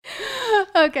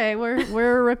Okay,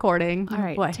 we're recording. All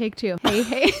right, Boy. take two. Hey,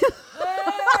 hey.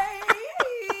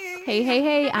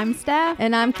 Hey, I'm Steph.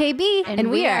 And I'm KB.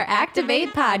 And we are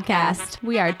Activate Podcast.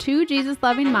 We are two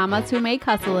Jesus-loving mamas who may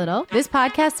cuss a little. This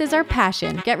podcast is our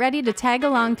passion. Get ready to tag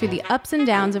along through the ups and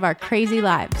downs of our crazy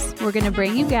lives. We're going to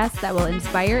bring you guests that will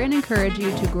inspire and encourage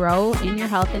you to grow in your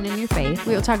health and in your faith.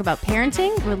 We will talk about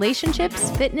parenting,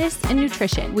 relationships, fitness, and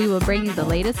nutrition. We will bring you the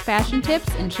latest fashion tips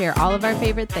and share all of our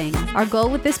favorite things. Our goal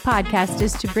with this podcast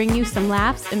is to bring you some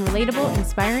laughs and relatable,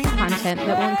 inspiring content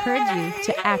that will encourage you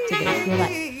to activate your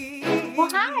life. Well,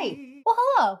 hi. Well,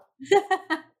 hello.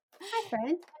 Hi,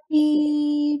 friend.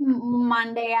 Happy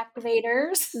Monday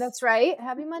activators. That's right.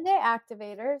 Happy Monday,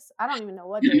 activators. I don't even know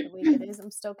what day of the week it is. I'm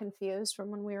still confused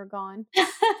from when we were gone.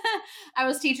 I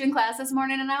was teaching class this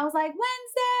morning and I was like,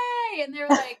 Wednesday. And they were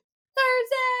like,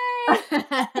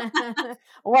 Thursday.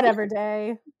 Whatever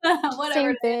day. Whatever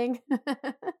Same day. thing.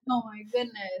 Oh my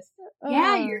goodness.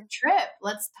 Yeah, your trip.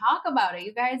 Let's talk about it.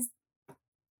 You guys.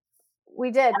 We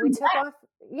did. We took off.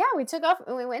 Yeah, we took off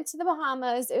and we went to the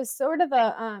Bahamas. It was sort of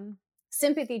a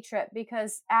sympathy trip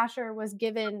because Asher was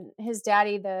giving his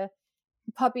daddy the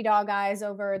puppy dog eyes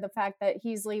over the fact that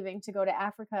he's leaving to go to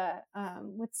Africa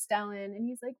with Stellan. And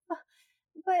he's like,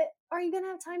 but are you going to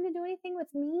have time to do anything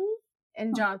with me?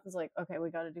 And Jonathan's like, okay,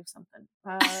 we got to do something.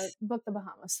 Book the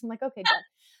Bahamas. I'm like, okay,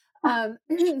 done.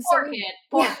 Poor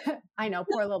kid. I know,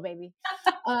 poor little baby.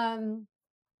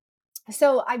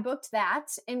 So I booked that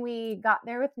and we got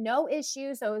there with no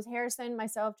issue. So it was Harrison,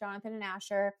 myself, Jonathan, and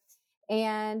Asher.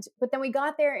 But then we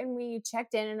got there and we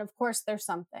checked in, and of course there's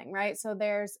something, right? So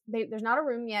there's not a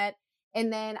room yet.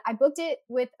 And then I booked it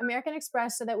with American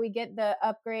Express so that we get the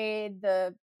upgrade,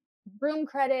 the room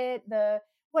credit, the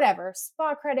whatever,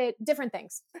 spa credit, different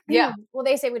things. Yeah. Well,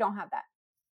 they say we don't have that.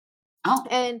 Oh.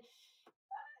 And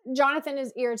Jonathan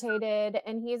is irritated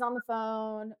and he's on the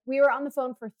phone. We were on the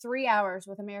phone for 3 hours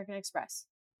with American Express,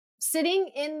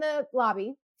 sitting in the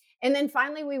lobby. And then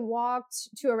finally we walked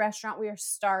to a restaurant. We are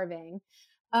starving.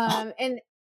 And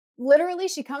literally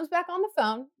she comes back on the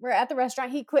phone. We're at the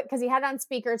restaurant. He quit because he had it on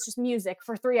speaker. It's just music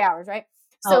for 3 hours, right?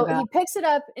 So he picks it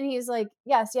up and he's like,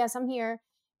 yes, I'm here.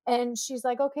 And she's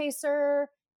like, okay, sir.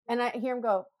 And I hear him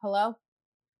go, hello?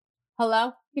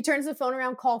 He turns the phone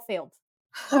around, call failed.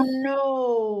 Oh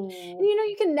no. And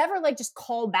you can never just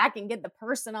call back and get the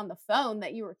person on the phone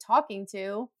that you were talking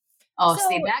to. Oh,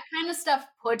 see, that kind of stuff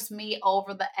puts me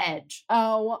over the edge.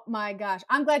 Oh my gosh.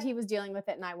 I'm glad he was dealing with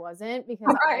it and I wasn't,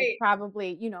 because I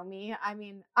probably, me. I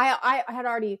mean, I had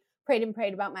already prayed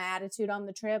about my attitude on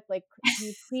the trip. Like, could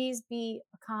you please be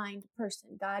a kind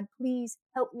person? God, please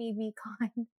help me be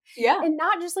kind. Yeah. And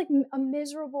not just a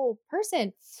miserable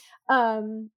person.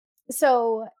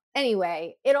 So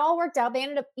anyway, it all worked out. They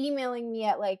ended up emailing me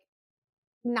at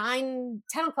 9,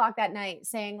 10 o'clock that night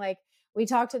saying we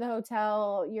talked to the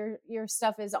hotel, your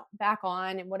stuff is back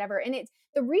on and whatever. And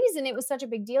the reason it was such a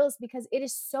big deal is because it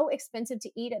is so expensive to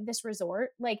eat at this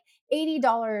resort,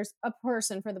 $80 a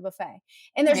person for the buffet.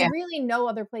 And there's really no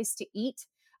other place to eat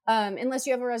unless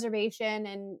you have a reservation.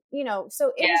 And,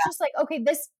 so it was just okay,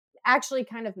 this actually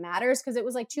kind of matters because it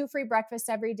was 2 free breakfasts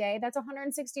every day. That's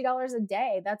 $160 a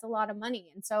day. That's a lot of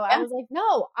money. And so I was like,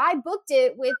 no, I booked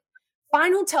it with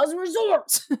Fine Hotels and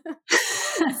Resorts.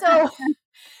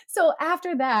 So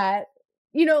after that,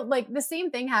 the same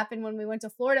thing happened when we went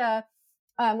to Florida.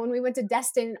 When we went to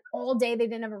Destin all day, they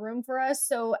didn't have a room for us.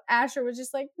 So Asher was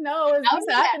just like, no, is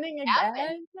this happening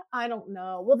again? I don't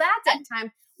know. Well, that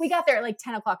time we got there at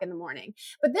 10 o'clock in the morning,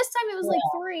 but this time it was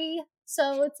 3.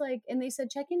 So it's and they said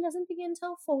check-in doesn't begin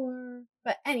till 4.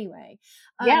 But anyway.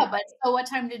 But so what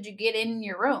time did you get in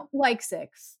your room?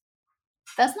 6.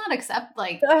 That's not it's a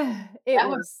thing.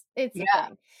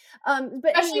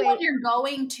 But especially anyway, when you're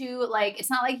going to it's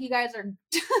not like you guys are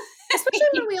especially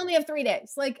when we only have 3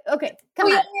 days. Okay, come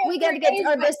on, we got to get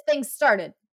this thing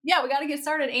started. Yeah, we got to get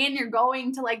started, and you're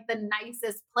going to the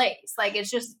nicest place.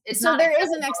 It's so not. There is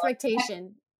an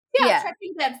expectation. Yeah,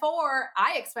 checking at 4.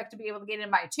 I expect to be able to get in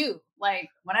by 2.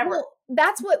 Whatever. Well,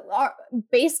 that's what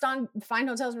based on Fine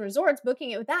Hotels and Resorts,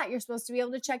 booking it with that, you're supposed to be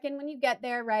able to check in when you get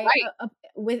there, right?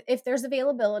 With if there's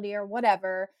availability or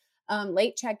whatever,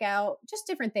 late checkout, just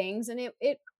different things, and it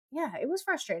was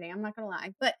frustrating. I'm not gonna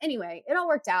lie, but anyway, it all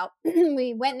worked out.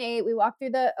 We went and ate. We walked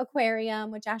through the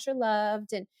aquarium, which Asher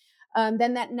loved, and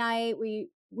then that night we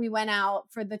went out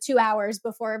for the 2 hours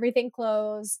before everything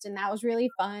closed, and that was really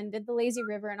fun. Did the lazy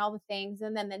river and all the things,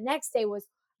 and then the next day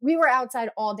we were outside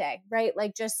all day, right?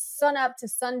 Just sun up to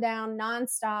sundown,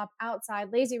 nonstop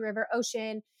outside, lazy river,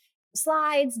 ocean,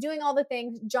 slides, doing all the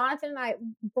things. Jonathan and I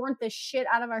burnt the shit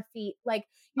out of our feet. Like,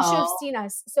 you should have seen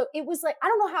us. So it was like, I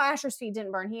don't know how Asher's feet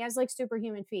didn't burn. He has like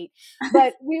superhuman feet,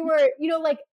 but we were,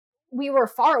 like we were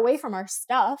far away from our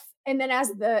stuff. And then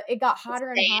as it got hotter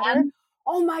and hotter,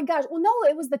 oh my gosh. Well, no,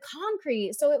 it was the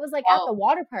concrete. So it was like at the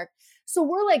water park. So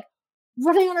we're like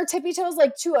running on our tippy toes,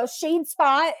 like to a shade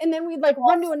spot. And then we'd like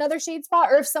run to another shade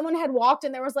spot. Or if someone had walked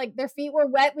and there was like, their feet were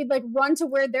wet, we'd like run to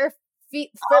where their foot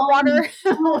water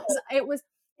it was.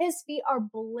 His feet are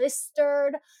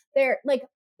blistered. They're like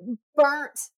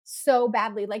burnt so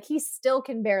badly. Like he still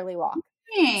can barely walk.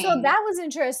 So that was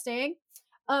interesting.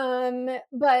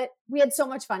 But we had so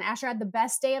much fun. Asher had the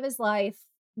best day of his life.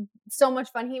 So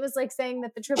much fun. He was like saying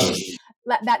that the trip was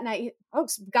that night. Oh,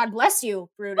 God bless you,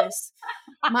 Brutus.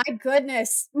 My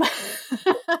goodness. I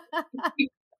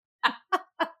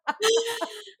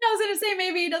was going to say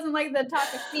maybe he doesn't like the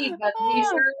talk of feet, but he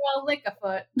sure will lick a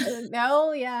foot.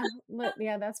 No, yeah.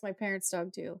 Yeah, that's my parents'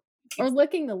 dog too. Or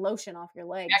licking the lotion off your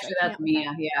legs. Actually, that's me.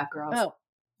 Yeah, gross. Oh.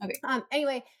 Okay.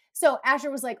 Anyway, so Asher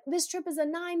was like, this trip is a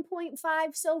 9.5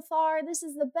 so far. This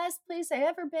is the best place I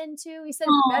ever been to. He said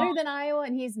it's better than Iowa,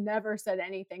 and he's never said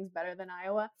anything's better than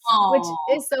Iowa, which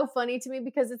is so funny to me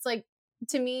because it's like,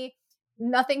 to me,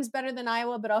 nothing's better than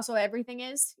Iowa, but also everything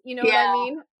is. You know what I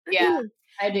mean? Yeah,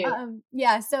 I do.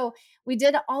 Yeah, so we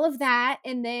did all of that.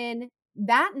 And then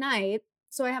that night,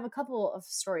 so I have a couple of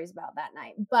stories about that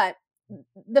night, but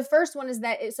the first one is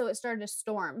that it started to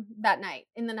storm that night.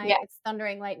 In the night, it's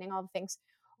thundering, lightning, all the things.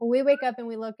 Well, we wake up and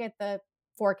we look at the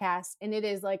forecast and it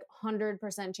is like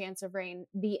 100% chance of rain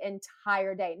the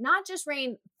entire day. Not just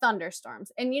rain,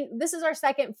 thunderstorms. And this is our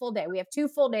second full day. We have 2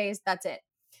 full days. That's it.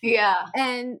 Yeah.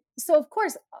 And so of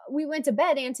course we went to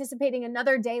bed anticipating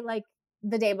another day like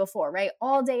the day before, right?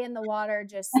 All day in the water,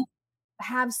 just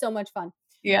have so much fun.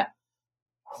 Yeah.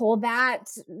 Well, that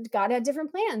God had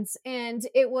different plans. And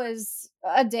it was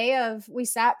a day of, we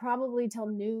sat probably till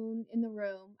noon in the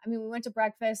room. I mean, we went to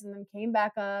breakfast and then came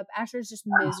back up. Asher's just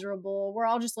miserable. We're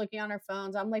all just looking on our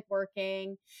phones. I'm like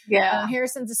working. Yeah.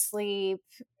 Harrison's asleep.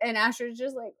 And Asher's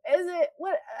just like, is it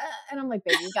what? And I'm like,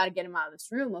 baby, you got to get him out of this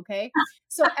room. Okay.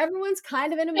 So everyone's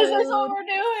kind of in a mood. This is what we're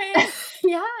doing.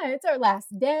 Yeah. It's our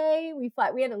last day. We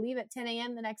had to leave at 10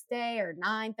 a.m. the next day or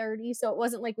 9:30. So it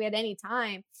wasn't like we had any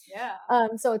time. Yeah.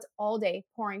 So it's all day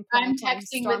pouring. I'm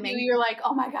texting with you. You're like,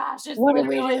 oh my gosh, it's what do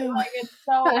we do? Like, it's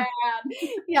so bad.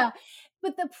 Yeah.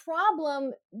 But the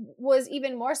problem was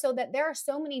even more so that there are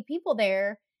so many people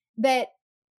there that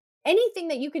anything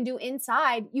that you can do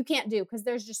inside, you can't do because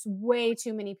there's just way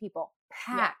too many people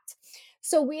packed. Yeah.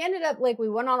 So we ended up we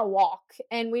went on a walk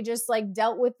and we just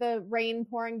dealt with the rain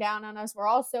pouring down on us. We're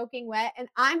all soaking wet and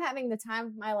I'm having the time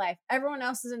of my life. Everyone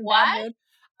else is in bad mood.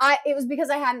 It was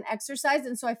because I hadn't exercised.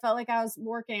 And so I felt like I was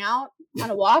working out on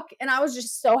a walk and I was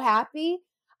just so happy.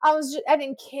 I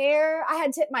didn't care.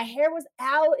 My hair was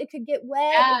out. It could get wet.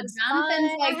 Yeah,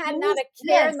 Jonathan's I had not a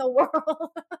care in the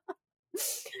world.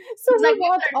 So we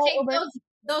walked all over.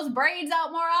 Those braids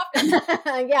out more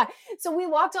often. Yeah. So we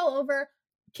walked all over.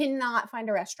 Cannot find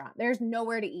a restaurant. There's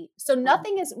nowhere to eat. So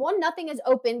nothing is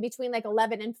open between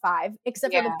 11 and 5,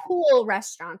 except for the pool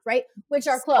restaurants, right? Which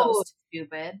are closed. So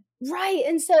stupid. Right.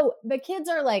 And so the kids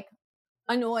are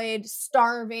annoyed,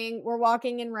 starving. We're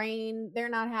walking in rain. They're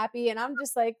not happy. And I'm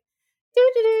just like,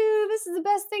 this is the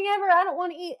best thing ever. I don't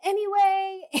want to eat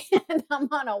anyway. And I'm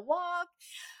on a walk.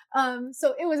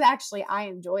 So it was actually, I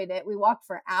enjoyed it. We walked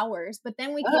for hours, but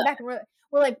then we came back and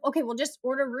we're like, okay, we'll just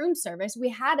order room service. We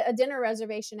had a dinner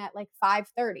reservation at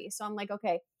 5:30. So I'm like,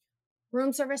 okay,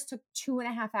 room service took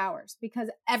 2.5 hours because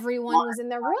everyone was in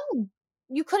their room.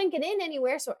 You couldn't get in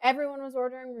anywhere. So everyone was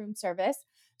ordering room service.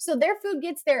 So their food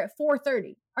gets there at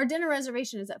 4:30. Our dinner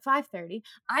reservation is at 5:30.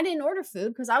 I didn't order food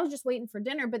because I was just waiting for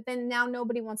dinner, but then now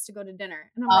nobody wants to go to dinner.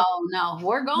 And I'm no,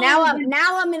 we're going.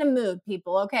 Now I'm in a mood,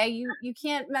 people. Okay. You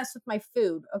can't mess with my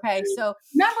food. Okay. So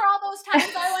remember all those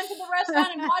times I went to the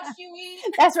restaurant and watched you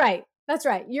eat? That's right. That's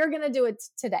right. You're going to do it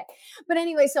today. But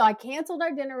anyway, so I canceled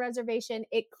our dinner reservation.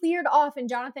 It cleared off and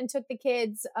Jonathan took the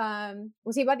kids.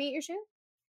 Was he about to eat your shoe?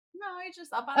 No, he's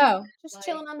just up on the bed. Just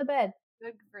chilling on the bed.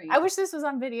 Good grief. I wish this was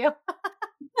on video.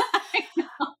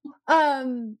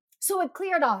 So it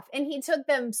cleared off and he took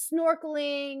them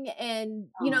snorkeling and,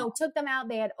 took them out.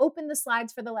 They had opened the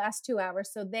slides for the last 2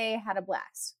 hours. So they had a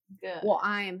blast. Good. Well,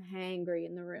 I am hangry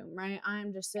in the room, right?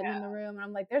 I'm just sitting in the room and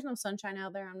I'm like, there's no sunshine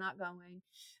out there. I'm not going.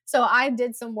 So I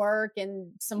did some work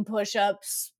and some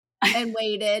push-ups and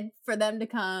waited for them to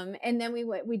come. And then it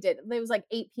was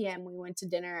 8 p.m. We went to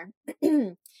dinner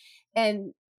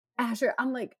and Asher,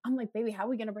 I'm like, baby, how are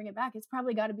we going to bring it back? It's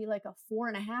probably got to be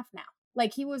 4.5 now.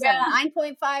 Like he was at a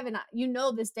 9.5, and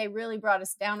this day really brought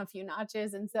us down a few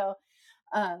notches. And so,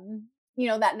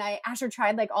 that night Asher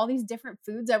tried like all these different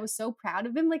foods. I was so proud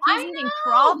of him. Like he was eating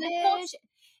crawfish.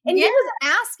 And he was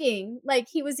asking, like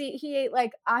he ate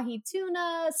like ahi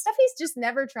tuna, stuff he's just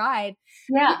never tried.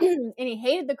 Yeah. And he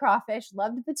hated the crawfish,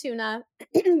 loved the tuna.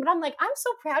 But I'm like, I'm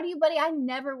so proud of you, buddy. I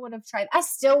never would have tried. I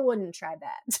still wouldn't try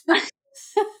that.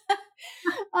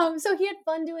 So he had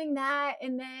fun doing that.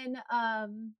 And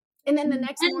then the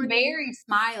next morning, very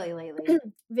smiley lately.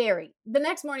 Very. The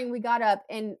next morning we got up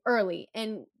early,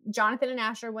 and Jonathan and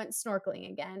Asher went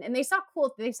snorkeling again, and they saw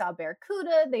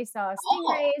barracuda, they saw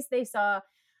stingrays, they saw,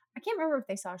 I can't remember if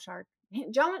they saw a shark.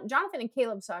 Jonathan and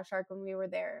Caleb saw a shark when we were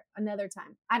there another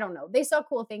time. I don't know. They saw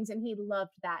cool things, and he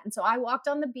loved that. And so I walked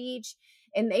on the beach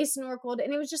and they snorkeled,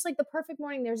 and it was just like the perfect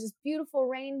morning. There's this beautiful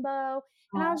rainbow.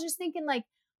 And I was just thinking, like,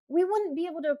 we wouldn't be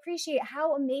able to appreciate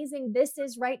how amazing this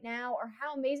is right now, or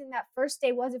how amazing that first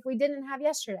day was, if we didn't have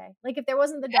yesterday. Like if there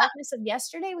wasn't the darkness of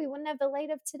yesterday, we wouldn't have the light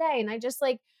of today. And I just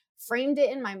like framed it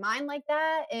in my mind like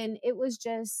that. And it was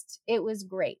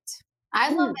great.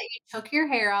 I love that you took your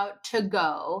hair out to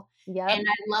go. Yeah. And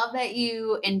I love that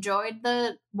you enjoyed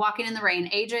the walking in the rain.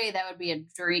 AJ, that would be a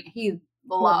dream. He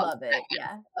loves it.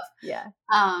 Yeah.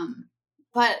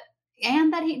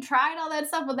 And that he tried all that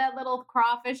stuff with that little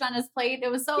crawfish on his plate. It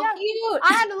was so cute.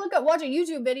 I had to watch a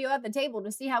YouTube video at the table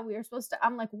to see how we were supposed to.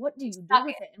 I'm like, what do you do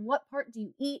with it? And what part do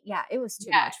you eat? Yeah, it was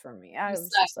too much for me. I was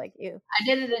just like, ew. I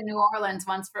did it in New Orleans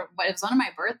once but it was one of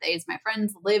my birthdays. My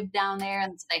friends lived down there,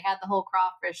 and so they had the whole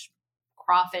crawfish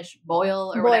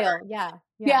boil or whatever. Yeah.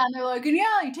 And they're like, you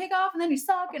take off and then you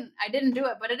suck. And I didn't do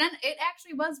it, but it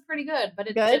actually was pretty good. But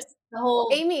it's just the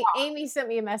whole Amy sent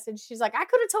me a message. She's like, I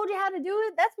could have told you how to do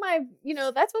it. That's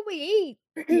that's what we eat.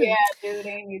 Yeah, dude,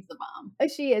 Amy's the bomb.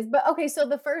 She is. But okay, so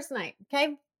the first night,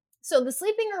 okay? So the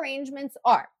sleeping arrangements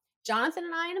are Jonathan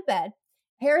and I in a bed,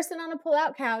 Harrison on a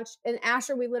pull-out couch, and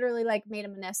Asher, we literally like made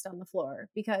him a nest on the floor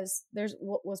because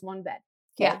was one bed.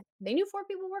 Okay. Yeah. They knew 4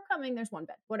 people were coming. There's one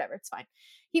bed. Whatever. It's fine.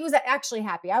 He was actually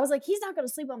happy. I was like, he's not going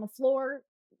to sleep on the floor.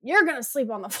 You're going to sleep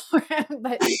on the floor.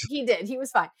 But he did. He was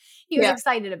fine. He was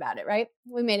excited about it, right?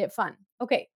 We made it fun.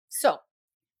 Okay. So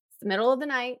it's the middle of the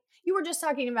night. You were just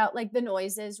talking about like the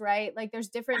noises, right? Like there's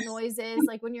different noises,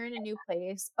 like when you're in a new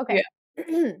place. Okay.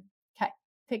 Yeah. Okay.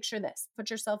 Picture this. Put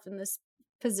yourself in this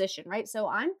position, right? So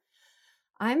I'm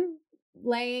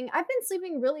I've been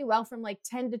sleeping really well from like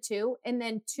 10 to 2, and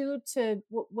then 2 to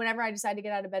whenever I decide to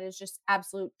get out of bed is just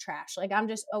absolute trash. Like I'm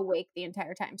just awake the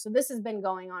entire time. So this has been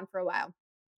going on for a while.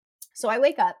 So I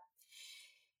wake up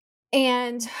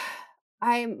and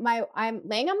I'm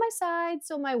laying on my side.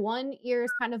 So my one ear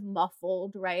is kind of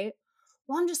muffled, right?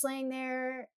 Well, I'm just laying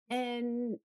there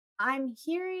and I'm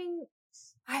hearing,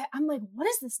 I'm like, what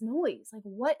is this noise? Like,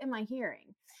 what am I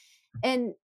hearing?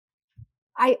 And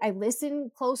I listen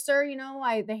closer,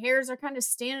 the hairs are kind of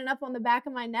standing up on the back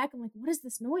of my neck. I'm like, what is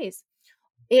this noise?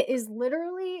 It is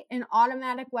literally an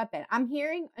automatic weapon. I'm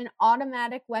hearing an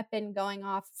automatic weapon going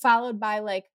off, followed by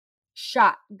like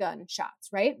shotgun shots,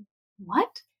 right?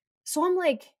 What? So I'm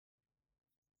like,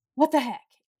 what the heck?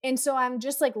 And so I'm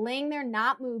just like laying there,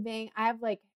 not moving. I have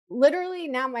like literally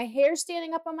now my hair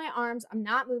standing up on my arms. I'm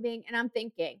not moving. And I'm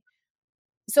thinking,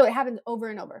 so it happens over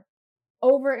and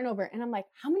over and over. And I'm like,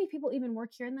 how many people even work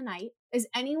here in the night? Is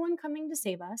anyone coming to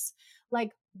save us?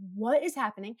 Like, what is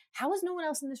happening? How is no one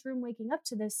else in this room waking up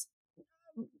to this,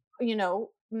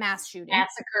 mass shooting?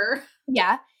 Massacre.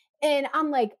 Yeah. And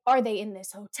I'm like, are they in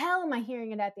this hotel? Am I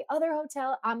hearing it at the other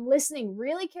hotel? I'm listening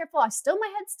really careful. My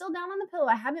head's still down on the pillow.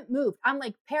 I haven't moved. I'm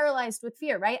like paralyzed with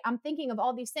fear, right? I'm thinking of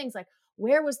all these things like,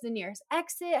 where was the nearest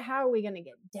exit? How are we going to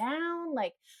get down?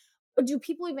 Like, do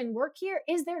people even work here?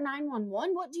 Is there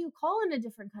 911? What do you call in a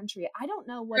different country? I don't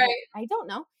know I don't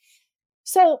know.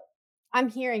 So I'm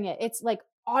hearing it. It's like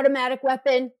automatic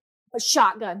weapon, a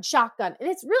shotgun. And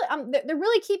it's really, they're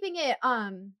really keeping it,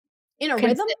 in a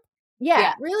rhythm.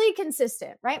 Yeah, really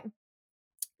consistent, right?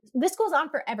 This goes on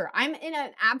forever. I'm in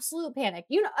an absolute panic.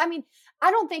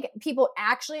 I don't think people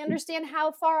actually understand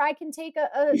how far I can take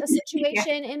a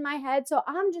situation in my head. So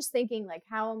I'm just thinking like,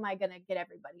 how am I going to get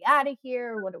everybody out of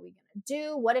here? What are we going to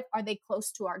do? Are they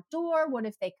close to our door? What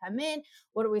if they come in?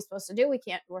 What are we supposed to do?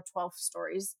 We're 12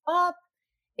 stories up.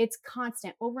 It's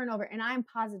constant over and over. And I'm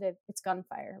positive it's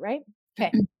gunfire, right?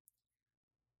 Okay.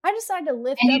 I decide to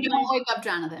lift up. And you don't wake up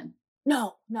Jonathan.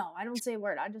 No, I don't say a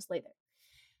word. I just lay there.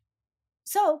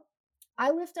 So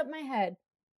I lift up my head.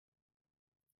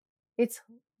 It's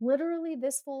literally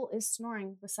this fool is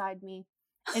snoring beside me.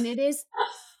 And it is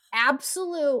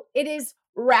it is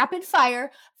rapid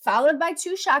fire, followed by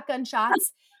 2 shotgun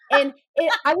shots. And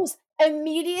I was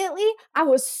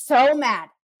so mad.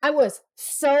 I was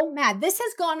so mad. This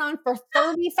has gone on for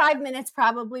 35 minutes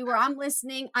probably, where I'm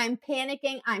listening. I'm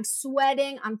panicking. I'm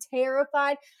sweating. I'm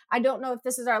terrified. I don't know if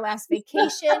this is our last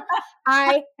vacation.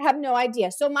 I have no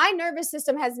idea. So my nervous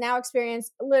system has now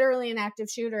experienced literally an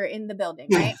active shooter in the building,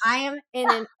 right? I am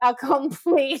in a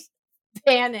complete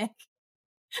panic.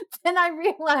 Then I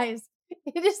realized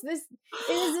it is this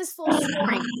full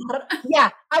snoring.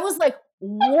 Yeah. I was like,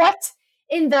 what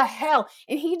in the hell?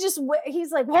 And he's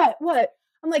like, what?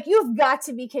 I'm like, you've got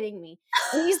to be kidding me.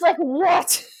 And he's like,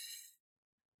 what?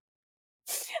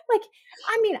 Like,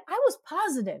 I mean, I was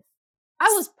positive.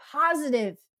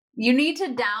 You need to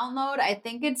download, I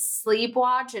think it's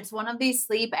Sleepwatch. It's one of these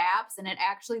sleep apps, and it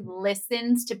actually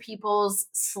listens to people's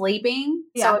sleeping.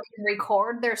 Yeah. So it can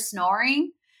record their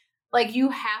snoring. Like, you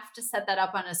have to set that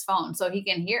up on his phone so he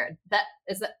can hear it.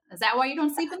 Is that why you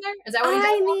don't sleep in there? Is that why you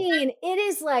don't? I mean, it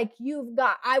is like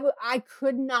I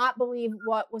could not believe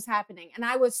what was happening. And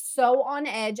I was so on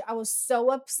edge. I was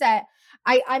so upset.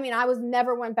 I mean, I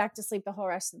never went back to sleep the whole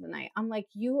rest of the night. I'm like,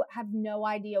 you have no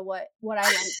idea what I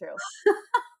went through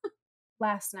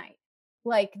last night.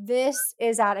 Like, this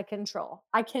is out of control.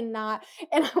 I cannot.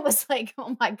 And I was like,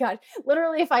 oh my God.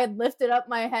 Literally, if I had lifted up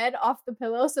my head off the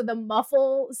pillow so the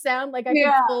muffle sound, like I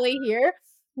could fully hear.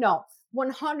 No,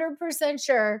 100%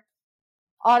 sure.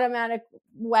 Automatic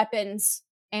weapons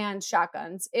and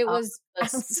shotguns. It was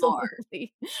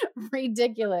absolutely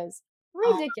ridiculous.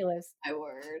 Ridiculous. My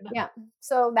word. Yeah.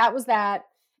 So that was that.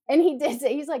 And he did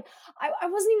say, he's like, I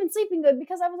wasn't even sleeping good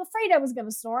because I was afraid I was going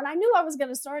to snore. And I knew I was going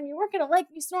to snore and you weren't going to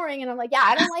like me snoring. And I'm like, yeah,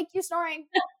 I don't like you snoring.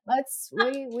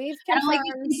 We've confirmed. I don't like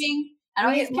you sleeping. I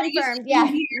don't like you sleeping.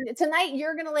 Yeah. Tonight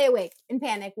you're going to lay awake in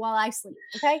panic while I sleep.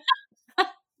 Okay.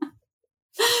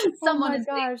 Someone oh my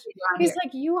gosh. He's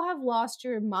like, you have lost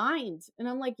your mind. And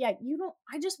I'm like, yeah, you don't.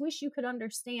 I just wish you could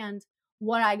understand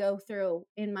what I go through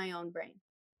in my own brain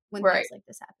when things like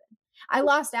this happen. I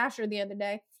lost Asher the other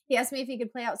day. He asked me if he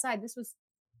could play outside. This was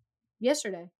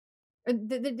yesterday, or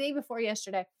the day before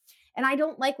yesterday. And I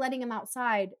don't like letting him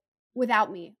outside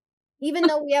without me. Even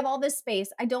though we have all this space,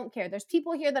 I don't care. There's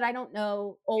people here that I don't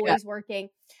know always working.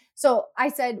 So I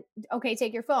said, okay,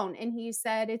 take your phone. And he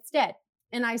said, it's dead.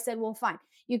 And I said, well, fine.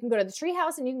 You can go to the tree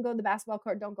house and you can go to the basketball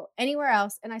court. Don't go anywhere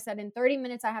else. And I said, in 30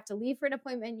 minutes, I have to leave for an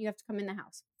appointment. You have to come in the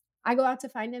house. I go out to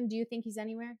find him. Do you think he's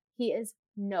anywhere? He is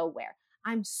nowhere.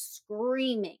 I'm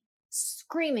screaming.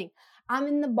 I'm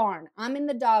in the barn. I'm in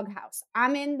the doghouse.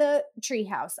 I'm in the tree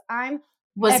house.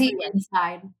 Was he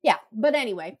inside? Yeah. But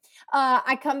anyway,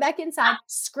 I come back inside,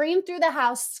 scream through the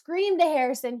house, scream to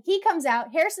Harrison. He comes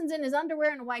out. Harrison's in his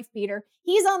underwear and a wife beater.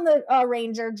 He's on the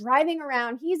Ranger driving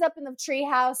around. He's up in the tree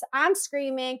house. I'm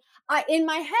screaming. In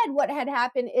my head, what had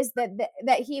happened is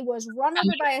that he was run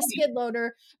over by a skid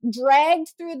loader, dragged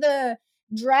through the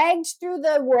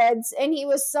woods, and he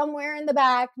was somewhere in the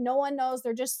back. No one knows.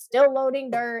 They're just still loading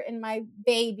dirt, and my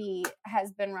baby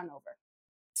has been run over.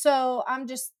 So I'm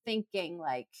just thinking,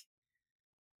 like,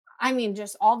 I mean,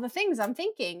 just all the things I'm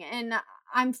thinking, and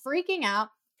I'm freaking out.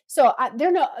 So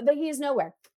he is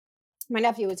nowhere. My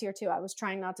nephew was here too. I was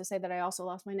trying not to say that I also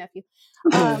lost my nephew.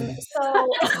 So I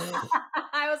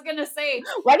was gonna say,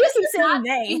 why do you keep saying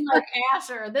they? Like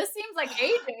Asher, this seems like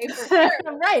AJ for sure.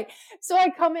 Right. So I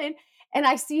come in and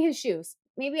I see his shoes.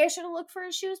 Maybe I should have looked for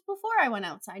his shoes before I went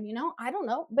outside. I don't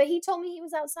know. But he told me he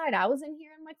was outside. I was in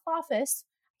here in my office.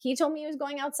 He told me he was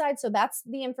going outside. So that's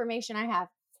the information I have.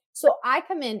 So I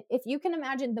come in. If you can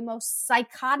imagine the most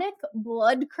psychotic,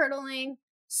 blood-curdling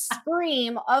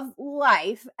scream of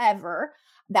life ever.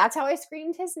 That's how I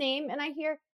screamed his name. And I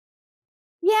hear,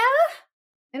 yeah.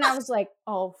 And I was like,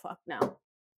 oh, fuck no.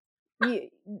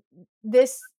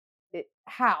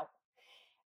 How?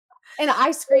 And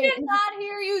I screamed. I did not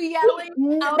hear you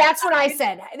yelling. That's what I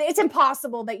said. It's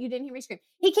impossible that you didn't hear me scream.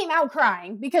 He came out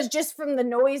crying because just from the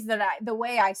noise the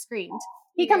way I screamed,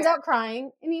 he comes out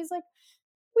crying and he's like,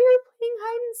 we were playing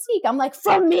hide and seek. I'm like,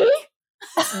 from me?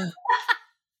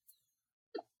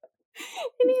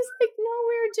 And he's like, no,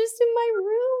 we were just in my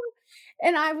room.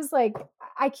 And I was like,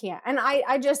 I can't. And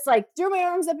I just like threw my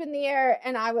arms up in the air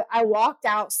and I walked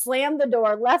out, slammed the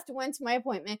door, left, went to my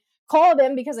appointment, called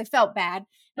him because I felt bad.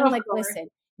 And I'm like, listen,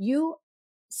 you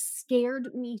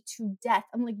scared me to death.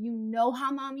 I'm like, you know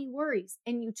how mommy worries.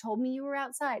 And you told me you were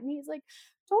outside. And he's like,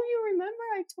 don't you remember?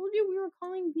 I told you we were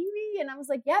calling BB. And I was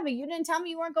like, yeah, but you didn't tell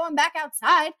me you weren't going back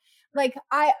outside. Like,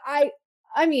 I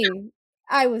mean,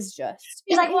 I was just.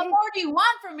 He's like, what more do you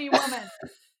want from me, woman?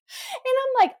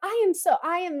 I'm like,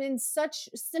 I am in such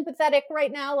sympathetic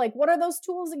right now. Like, what are those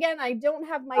tools again? I don't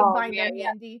have my binder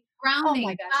handy. Grounding. Oh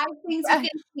my gosh. 5 things you can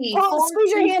see.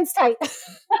 Squeeze your hands tight.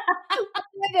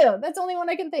 I do. That's the only one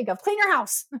I can think of. Clean your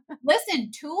house.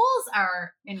 Listen, tools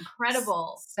are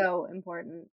incredible. So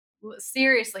important.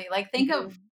 Seriously. Like think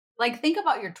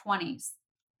about your 20s.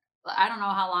 I don't know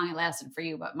how long it lasted for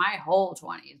you, but my whole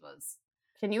 20s was.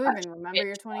 Can you even remember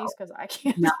your 20s? Because I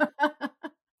can't.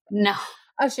 No.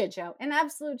 A shit show. An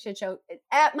absolute shit show.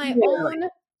 At my own,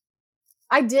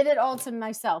 I did it all to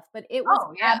myself, but it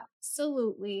was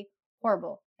absolutely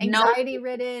horrible. Anxiety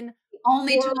ridden. The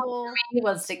only tool for me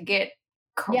was to get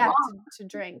corona. Yeah, to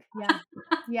drink. Yeah.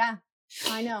 Yeah.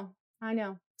 I know.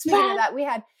 Speaking of that,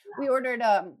 we ordered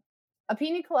a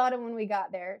pina colada when we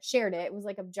got there, shared it. It was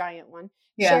like a giant one.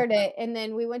 Shared it. And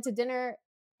then we went to dinner,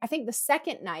 I think the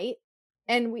second night,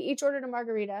 and we each ordered a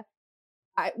margarita.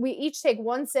 We each take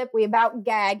one sip. We about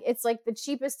gag. It's like the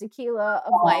cheapest tequila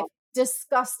of life.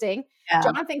 Disgusting. Yeah.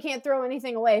 Jonathan can't throw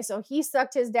anything away. So he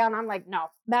sucked his down. I'm like, no,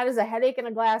 that is a headache in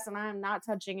a glass and I'm not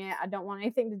touching it. I don't want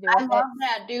anything to do with it. I love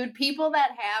that, dude. People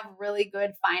that have really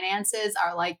good finances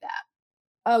are like that.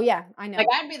 Oh yeah, I know. Like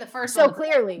I'd be the first one. So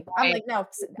clearly. I'm like, no,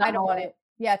 I don't want it.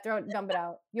 Yeah, dump it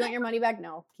out. You want your money back?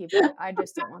 No, keep it. I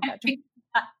just don't want that drink.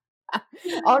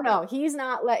 Oh no, he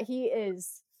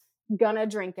is gonna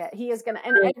drink it. He is gonna,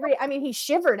 and he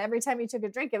shivered every time he took a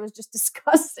drink. It was just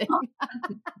disgusting.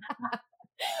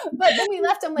 But then we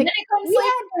left him like,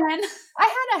 I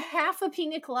had a half a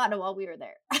pina colada while we were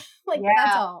there.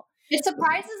 That's all. It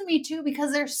surprises me too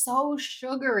because they're so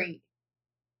sugary.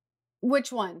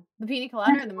 Which one? The pina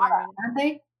colada or the margarita? Aren't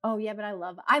they? Oh yeah, but I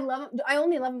love them. I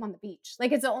only love them on the beach.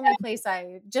 Like it's the only place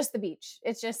just the beach.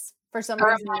 It's just for some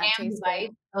reason that tastes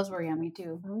good. Those were yummy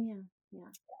too. Oh yeah.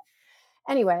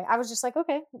 Anyway, I was just like,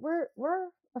 okay, we're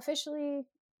officially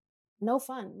no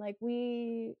fun. Like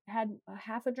we had a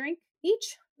half a drink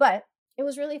each, but it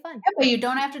was really fun. Yeah, but you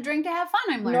don't have to drink to have fun.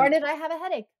 I'm learning. Nor did I have a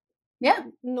headache. Yeah.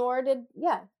 Nor did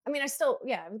I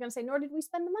was gonna say, nor did we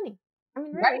spend the money. I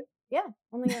mean, really? Right. Yeah.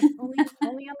 Only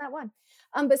on that one.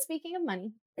 But speaking of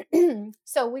money,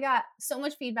 so we got so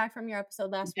much feedback from your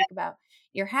episode last week about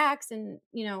your hacks and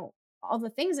all the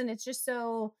things, and it's just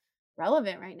so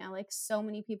relevant right now. Like so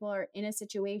many people are in a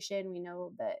situation. We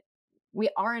know that we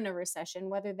are in a recession,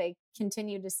 whether they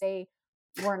continue to say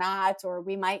we're not or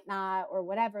we might not or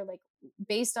whatever, like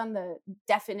based on the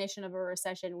definition of a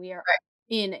recession, we are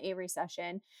in a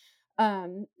recession.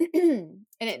 And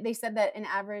they said that an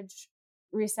average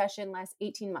recession lasts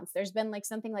 18 months. There's been like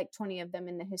something like 20 of them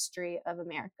in the history of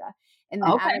America, and the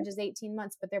average is 18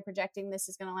 months, but they're projecting this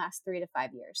is going to last 3 to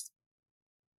 5 years.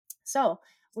 So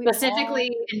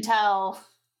specifically until.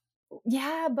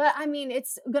 Yeah, but I mean,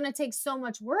 it's going to take so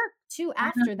much work too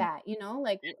after that,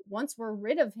 like once we're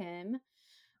rid of him,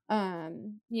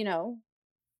 did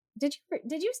you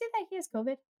say that he has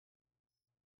COVID?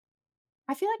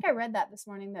 I feel like I read that this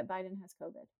morning that Biden has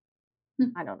COVID.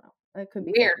 I don't know. It could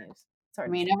be weird. Fake news. I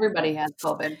mean, everybody has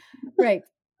COVID. Right.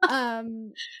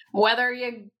 Whether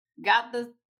you got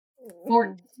the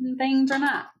 14 things or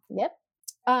not. Yep.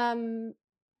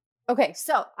 Okay,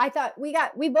 so I thought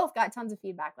we both got tons of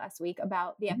feedback last week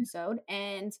about the episode,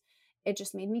 and it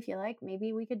just made me feel like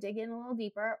maybe we could dig in a little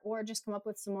deeper or just come up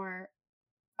with some more,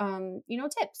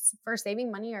 tips for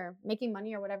saving money or making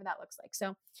money or whatever that looks like.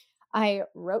 So I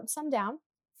wrote some down,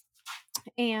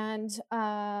 and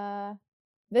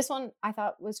this one I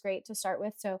thought was great to start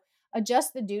with. So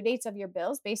adjust the due dates of your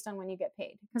bills based on when you get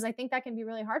paid, because I think that can be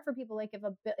really hard for people. Like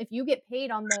if you get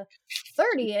paid on the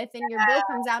 30th and your bill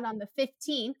comes out on the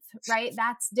 15th, right?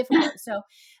 That's difficult. So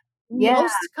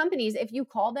most companies, if you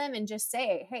call them and just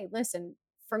say, hey, listen,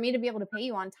 for me to be able to pay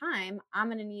you on time, I'm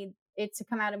going to need it to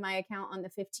come out of my account on the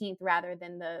 15th rather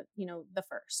than the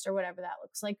 1st or whatever that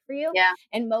looks like for you. Yeah.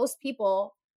 And most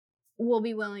people will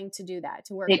be willing to do that,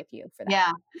 to work with you for that.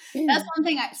 Yeah. That's one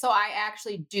thing. I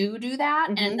actually do that.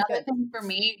 And another thing for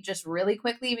me, just really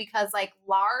quickly, because like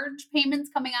large payments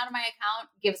coming out of my account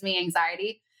gives me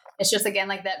anxiety. It's just, again,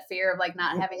 like that fear of like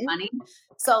not having money.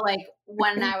 So like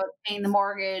when I was paying the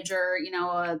mortgage or,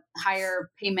 a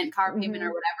higher payment, car payment or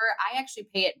whatever, I actually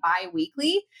pay it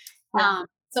bi-weekly.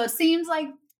 So it seems like,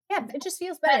 it just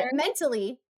feels better.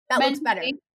 Mentally, looks better.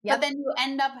 Yep. But then you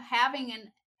end up having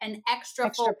an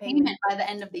extra full payment by the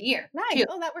end of the year. Nice. Too.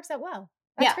 Oh, that works out well.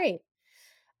 That's great.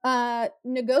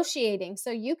 Negotiating.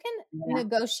 So you can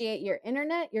negotiate your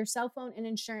internet, your cell phone, and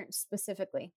insurance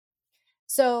specifically.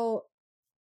 So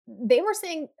they were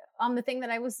saying on the thing that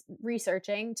I was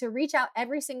researching to reach out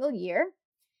every single year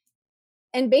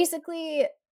and basically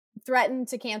threaten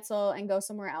to cancel and go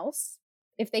somewhere else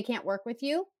if they can't work with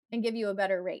you and give you a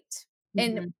better rate.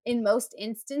 And in most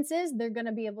instances, they're going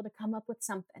to be able to come up with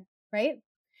something, right?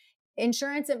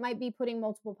 Insurance, it might be putting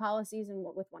multiple policies in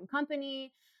with one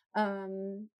company.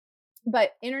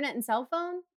 But internet and cell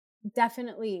phone,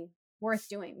 definitely worth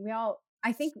doing.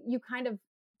 I think you kind of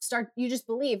you just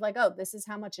believe like, oh, this is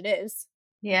how much it is.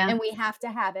 Yeah. And we have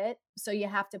to have it. So you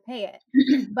have to pay it.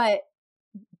 But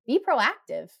be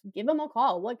proactive. Give them a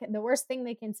call. The worst thing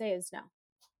they can say is no.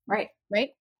 Right. Right.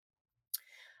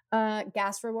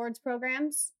 Gas rewards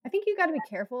programs. I think you got to be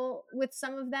careful with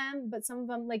some of them, but some of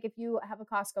them, like if you have a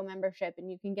Costco membership and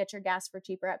you can get your gas for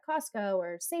cheaper at Costco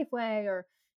or Safeway or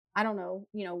I don't know,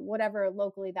 whatever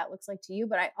locally that looks like to you.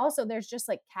 But there's just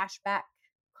like cash back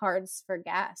cards for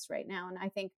gas right now. And I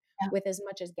think with as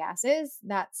much as gas is,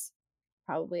 that's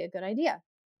probably a good idea.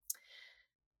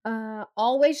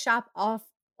 Always shop off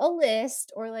a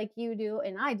list, or like you do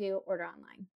and I do, order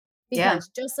online. Because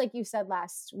just like you said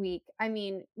last week, I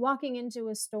mean, walking into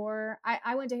a store,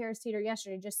 I went to Harris Teeter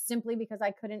yesterday just simply because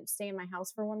I couldn't stay in my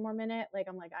house for one more minute. Like,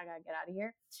 I'm like, I gotta get out of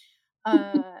here.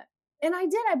 And I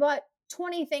did. I bought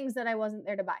 20 things that I wasn't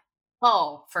there to buy.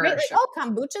 Oh, for sure. Oh,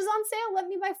 kombucha's on sale. Let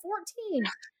me buy 14.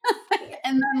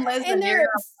 And then Liz, and they're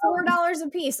 $4 a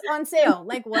piece on sale.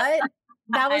 Like what?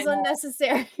 That was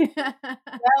unnecessary. That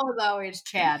was always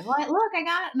Chad. Well, look, I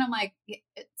got it. And I'm like,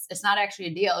 it's not actually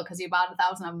a deal because you bought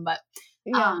 1,000 of them. But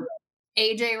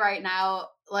AJ right now,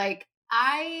 like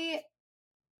I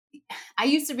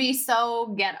used to be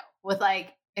so ghetto with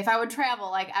like, if I would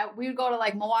travel, like we would go to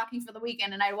like Milwaukee for the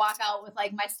weekend and I'd walk out with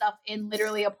like my stuff in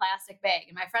literally a plastic bag.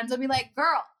 And my friends would be like,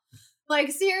 girl,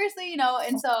 like seriously,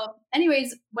 And so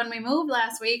anyways, when we moved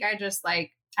last week, I just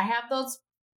like, I have those,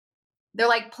 they're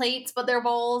like plates, but they're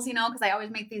bowls, because I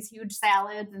always make these huge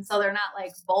salads. And so they're not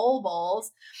like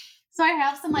bowls. So I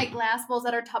have some like glass bowls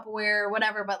that are Tupperware or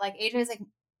whatever. But like AJ's like,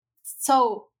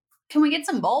 so can we get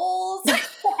some bowls? And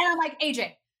I'm like,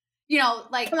 AJ,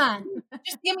 like, come on,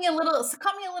 just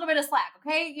cut me a little bit of slack.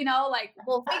 Okay. Like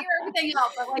we'll figure everything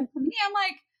out. But like, to me, I'm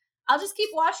like, I'll just keep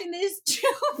washing these two.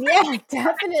 Yeah,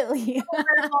 definitely.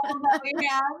 That we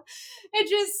have. It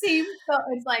just seems so.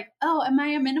 It's like, oh, am I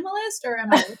a minimalist or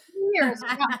am I here?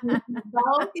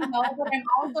 Both, But I'm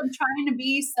also trying to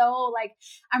be so like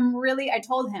I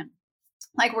told him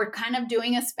like we're kind of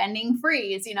doing a spending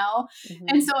freeze,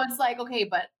 and so it's like okay,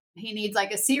 but he needs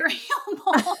like a cereal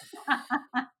bowl.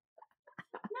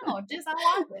 No, just I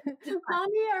want it.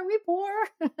 Mommy, are we poor?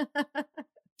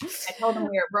 I told him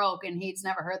we were broke and he's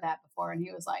never heard that before. And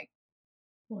he was like,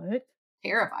 what?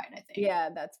 Terrified, I think. Yeah,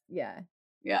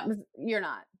 Yeah. You're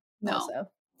not. No. Also.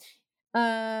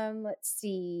 Let's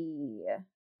see.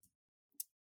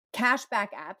 Cashback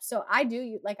apps. So I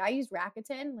use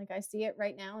Rakuten. Like I see it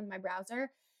right now in my browser.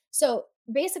 So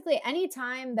basically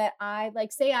anytime that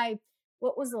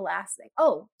what was the last thing?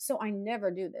 Oh, so I never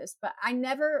do this, but I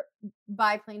never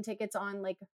buy plane tickets on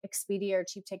like Expedia or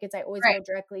cheap tickets. I always go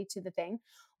directly to the thing.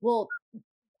 Well,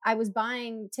 I was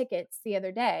buying tickets the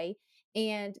other day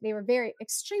and they were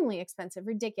extremely expensive,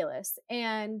 ridiculous.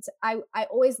 And I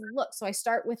always look, so I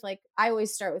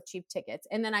always start with cheap tickets.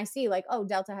 And then I see like, oh,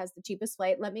 Delta has the cheapest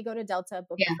flight. Let me go to Delta,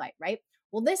 book the flight, right?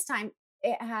 Well, this time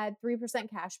it had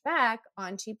 3% cash back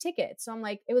on cheap tickets. So I'm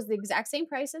like, it was the exact same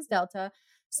price as Delta.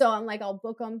 So I'm like, I'll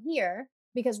book them here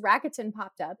because Rakuten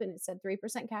popped up and it said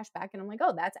 3% cash back. And I'm like,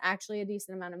 oh, that's actually a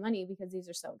decent amount of money because these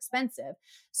are so expensive.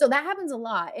 So that happens a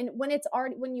lot. And when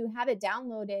when you have it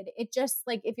downloaded, it just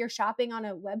like, if you're shopping on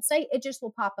a website, it just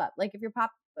will pop up. Like if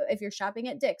you're shopping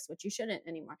at Dick's, which you shouldn't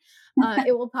anymore,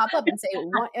 it will pop up and say,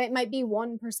 it might be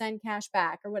 1% cash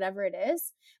back or whatever it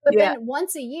is. But then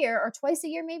once a year or twice a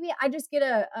year, maybe I just get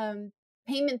a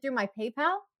payment through my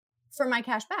PayPal for my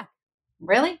cash back.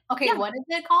 Really? Okay. Yeah. What is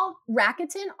it called?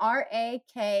 Rakuten,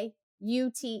 Rakuten.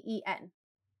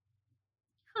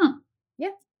 Huh.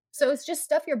 Yeah. So it's just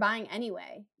stuff you're buying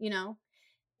anyway,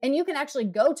 and you can actually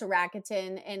go to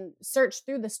Rakuten and search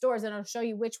through the stores and it'll show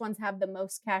you which ones have the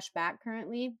most cash back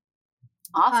currently.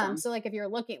 Awesome. So like if you're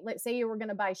looking, let's say you were going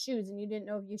to buy shoes and you didn't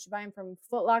know if you should buy them from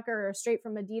Foot Locker or straight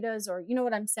from Adidas or you know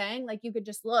what I'm saying? Like you could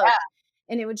just look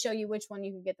and it would show you which one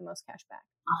you could get the most cash back.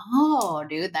 Oh,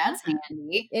 dude, that's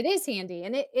handy. It is handy.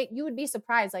 And you would be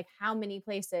surprised like how many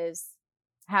places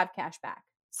have cash back.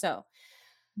 So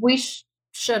we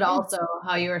should also,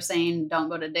 how you were saying, don't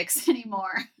go to Dick's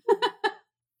anymore.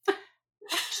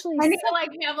 Actually, I need to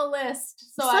like have a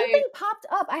list. So something popped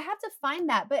up. I have to find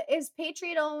that, but it's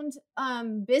Patriot owned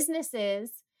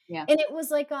businesses. Yeah. And it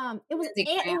was like it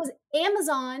was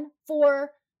Amazon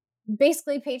for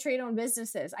basically Patriot owned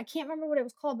businesses. I can't remember what it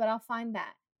was called, but I'll find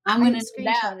that. I'm going to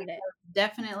screenshot it.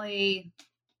 Definitely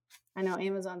I know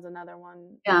Amazon's another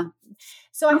one. Yeah.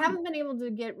 So I haven't been able to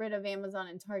get rid of Amazon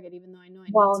and Target, even though I know I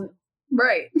need to.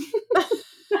 Right.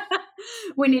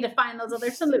 We need to find those other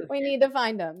solutions. We need to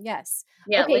find them. Yes.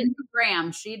 Yeah. Okay. Lindsey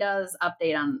Graham, she does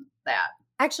update on that.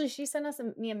 Actually, she sent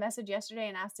me a message yesterday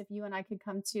and asked if you and I could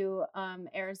come to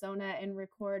Arizona and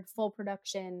record full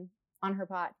production on her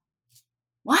pod.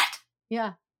 What?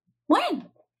 Yeah. When?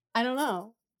 I don't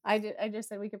know. I just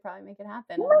said we could probably make it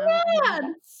happen. Oh my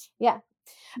God. Yeah.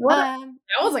 That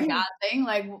was a God thing.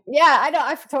 Like, yeah, I know.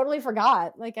 I totally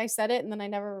forgot. Like I said it and then I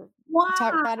never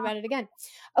thought about it again.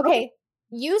 Okay.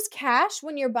 Use cash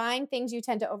when you're buying things you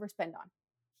tend to overspend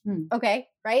on. Okay.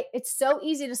 Right. It's so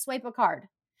easy to swipe a card.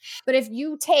 But if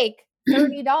you take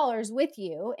 $30 with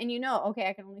you and okay,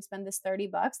 I can only spend this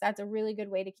 $30, that's a really good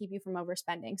way to keep you from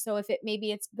overspending. So if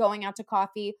maybe it's going out to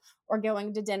coffee or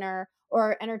going to dinner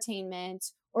or entertainment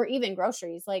or even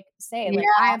groceries, like say, like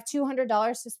I have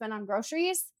 $200 to spend on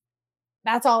groceries.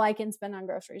 That's all I can spend on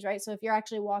groceries, right? So if you're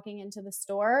actually walking into the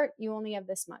store, you only have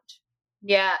this much.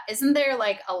 Yeah. Isn't there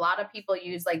like a lot of people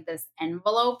use like this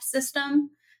envelope system?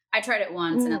 I tried it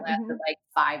once and it lasted like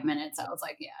 5 minutes. I was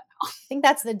like, yeah, no. I think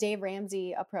that's the Dave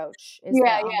Ramsey approach. Is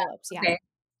the envelopes. Yeah.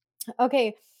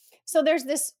 Okay. So there's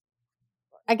this,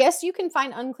 I guess you can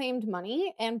find unclaimed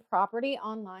money and property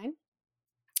online.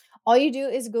 All you do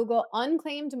is Google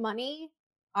unclaimed money,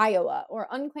 Iowa, or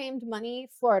unclaimed money,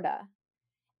 Florida.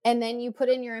 And then you put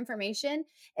in your information.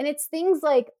 And it's things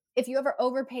like if you ever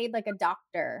overpaid like a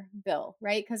doctor bill,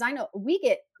 right? Because I know we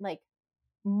get like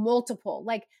multiple,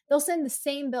 like they'll send the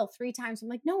same bill 3 times. I'm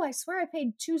like, no, I swear I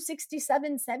paid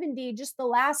 $267.70 just the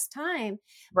last time.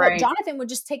 Right. But Jonathan would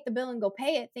just take the bill and go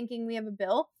pay it thinking we have a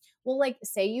bill. Well, like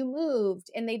say you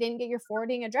moved and they didn't get your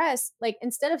forwarding address, like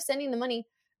instead of sending the money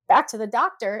back to the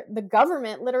doctor, the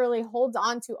government literally holds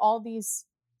on to all these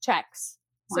checks.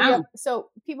 So, so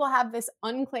people have this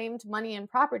unclaimed money and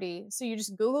property. So you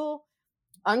just Google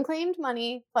unclaimed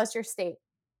money plus your state.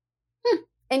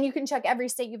 And you can check every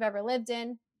state you've ever lived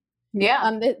in.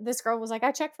 Yeah. This girl was like,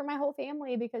 I checked for my whole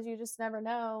family because you just never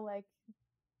know. Like,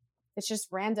 it's just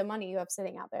random money you have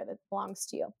sitting out there that belongs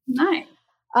to you. Nice.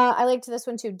 I liked this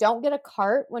one too. Don't get a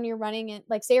cart when you're running in,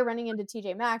 like say you're running into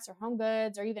TJ Maxx or Home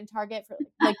Goods or even Target for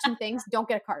like 2 things. Don't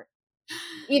get a cart.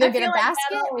 Either get a basket.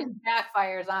 That always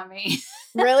backfires on me.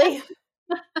 Really?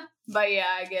 But yeah,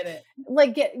 I get it.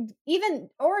 Like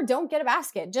or don't get a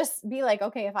basket. Just be like,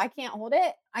 okay, if I can't hold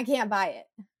it, I can't buy it.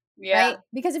 Yeah. Right?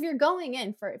 Because if you're going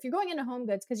into Home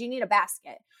Goods because you need a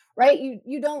basket, right?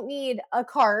 You don't need a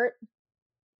cart.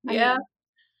 I mean,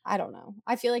 I don't know.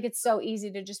 I feel like it's so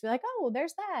easy to just be like, oh, well,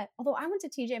 there's that. Although I went to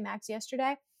TJ Maxx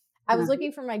yesterday. I was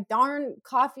looking for my darn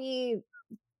caramel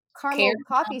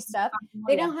coffee stuff.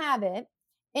 They don't have it.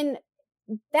 And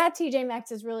that TJ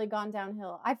Maxx has really gone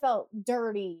downhill. I felt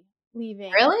dirty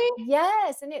leaving. Really?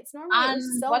 Yes. And it's normally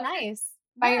so nice.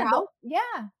 By your house? Yeah.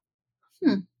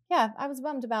 Yeah. I was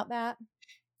bummed about that.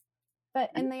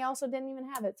 And they also didn't even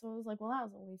have it. So I was like, well, that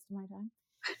was a waste of my time.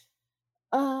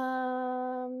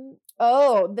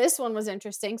 Oh, this one was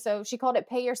interesting. So she called it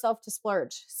pay yourself to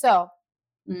splurge. So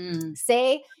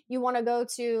say you want to go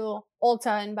to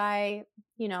Ulta and buy,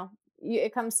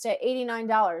 it comes to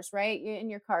 $89, right? In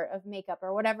your cart of makeup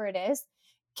or whatever it is.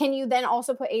 Can you then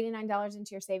also put $89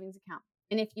 into your savings account?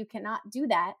 And if you cannot do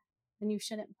that, then you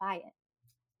shouldn't buy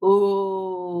it.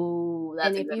 Ooh,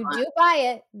 that's and if you do buy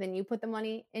it, then you put the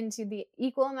money into the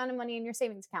equal amount of money in your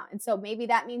savings account. And so maybe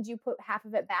that means you put half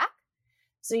of it back.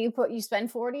 So you spend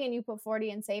 40 and you put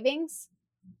 40 in savings.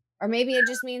 Or maybe it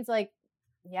just means like,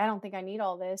 yeah, I don't think I need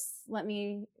all this. Let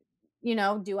me,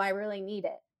 do I really need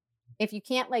it? If you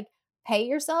can't like pay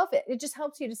yourself, it just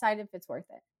helps you decide if it's worth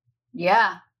it.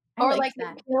 Yeah. Or like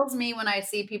it kills me when I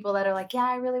see people that are like, yeah,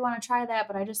 I really want to try that,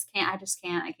 but I just can't.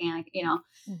 I can't,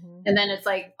 And then it's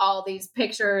like all these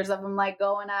pictures of them like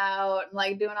going out and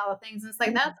like doing all the things. And it's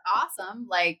like, that's awesome.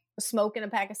 Like smoking a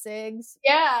pack of cigs.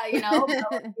 Yeah.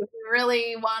 If you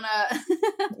really want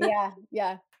to.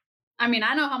 Yeah. I mean,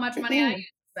 I know how much money I used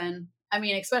to spend. I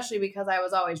mean, especially because I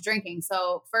was always drinking.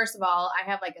 So first of all, I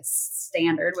have like a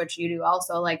standard, which you do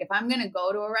also. Like if I'm going to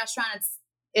go to a restaurant,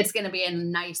 it's going to be a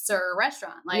nicer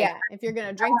restaurant. Like, if you're going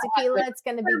to drink tequila, it's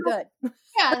going to be good.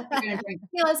 Yeah, if you're going to drink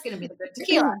tequila, it's going to be the good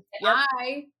tequila. And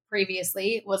I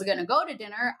previously was going to go to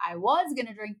dinner. I was going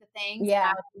to drink the things. Yeah.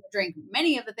 I was going to drink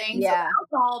many of the things. Yeah. So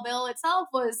the alcohol bill itself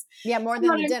was. Yeah, more than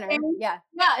the dinner. Yeah.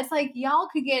 Yeah, it's like y'all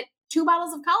could get 2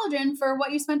 bottles of collagen for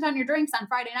what you spent on your drinks on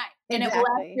Friday night. And it will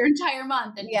last your entire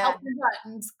month and help your gut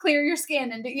and clear your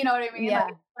skin. And you know what I mean? Yeah.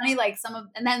 Like, it's funny, like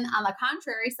and then on the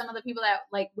contrary, some of the people that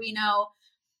like we know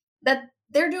that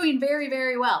they're doing very,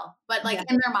 very well. But like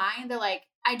in their mind, they're like,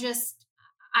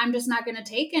 I'm just not going to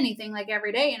take anything like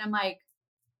every day. And I'm like,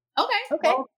 okay.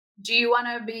 Well, do you want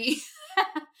to be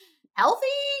healthy?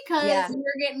 Because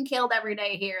you're getting killed every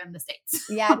day here in the States.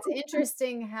 Yeah, it's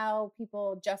interesting how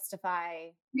people justify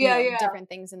different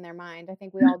things in their mind. I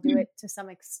think we all do it to some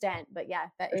extent, but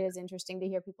that it is interesting to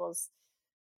hear people's,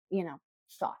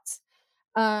 thoughts.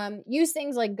 Use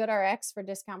things like GoodRx for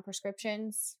discount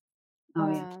prescriptions.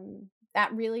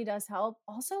 That really does help.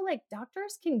 Also, like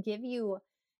doctors can give you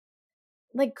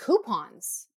like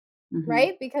coupons,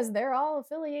 right? Because they're all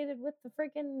affiliated with the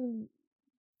freaking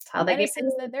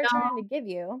medicines that they're trying to give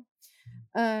you.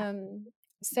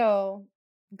 So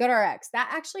GoodRx, that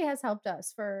actually has helped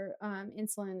us for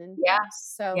insulin and things.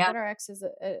 So GoodRx is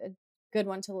a good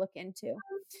one to look into.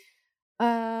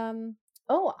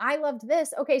 Oh, I loved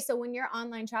this. Okay, so when you're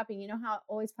online shopping, you know how it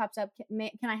always pops up, can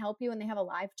I help you? And they have a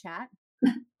live chat.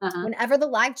 Whenever the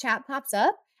live chat pops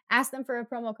up, ask them for a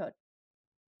promo code.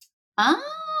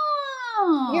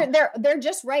 They're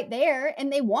just right there,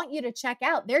 and they want you to check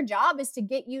out. Their job is to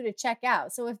get you to check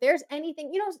out. So if there's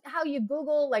anything, how you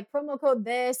Google like promo code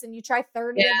this and you try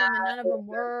 30 of them and none of them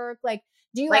work. Like,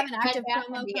 do you have an active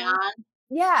promo code?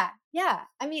 Yeah.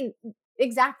 I mean,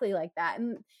 exactly like that.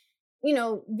 And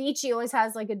Vici always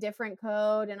has like a different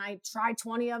code, and I try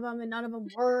 20 of them and none of them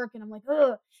work. And I'm like,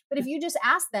 ugh. But if you just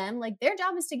ask them, like their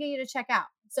job is to get you to check out.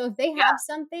 So if they have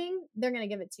something, they're going to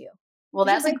give it to you. Well,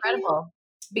 that's incredible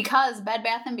because Bed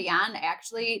Bath & Beyond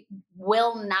actually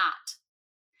will not.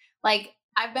 Like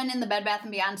I've been in the Bed Bath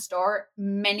 & Beyond store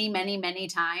many, many, many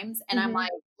times. And I'm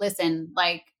like, listen,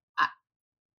 like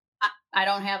I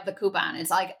don't have the coupon. It's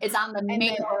like, it's on the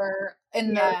mirror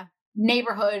in the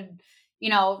neighborhood,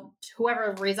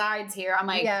 whoever resides here. I'm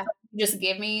like, just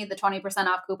give me the 20%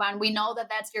 off coupon. We know that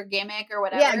that's your gimmick or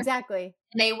whatever. Yeah, exactly.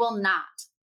 And they will not.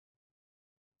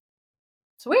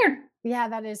 It's weird. Yeah,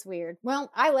 that is weird.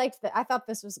 Well, I thought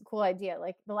this was a cool idea.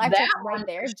 Like the live chat's right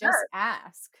there. Just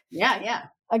ask. Yeah.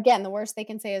 Again, the worst they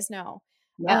can say is no.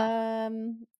 Yeah.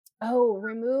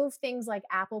 Remove things like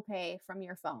Apple Pay from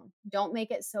your phone. Don't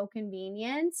make it so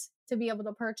convenient to be able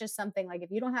to purchase something. Like if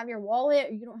you don't have your wallet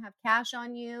or you don't have cash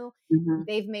on you,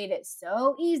 they've made it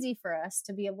so easy for us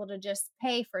to be able to just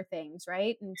pay for things,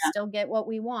 right? And still get what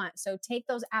we want. So take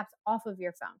those apps off of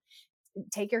your phone.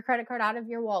 Take your credit card out of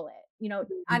your wallet,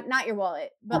 not your wallet,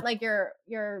 but like your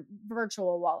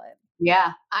virtual wallet.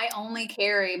 Yeah. I only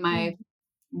carry my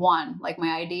one, like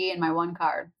my ID and my one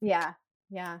card. Yeah.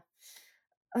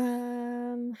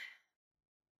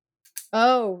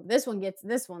 Oh, this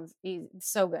one's easy.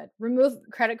 So good. Remove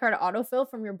credit card autofill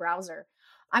from your browser.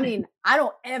 I mean, I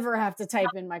don't ever have to type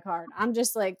in my card. I'm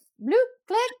just like, bloop,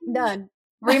 click, done.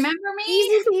 Remember me?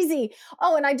 Easy peasy.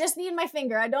 Oh, and I just need my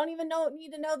finger. I don't even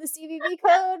need to know the CVV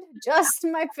code, just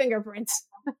my fingerprint.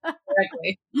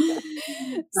 Exactly.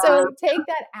 So take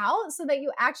that out so that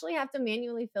you actually have to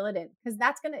manually fill it in, because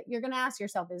you're gonna ask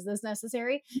yourself, is this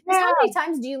necessary? Yeah. How many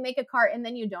times do you make a cart and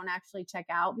then you don't actually check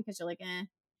out because you're like, eh?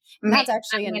 And that's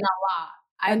actually a lot.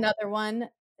 Another one.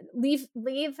 Leave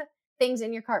things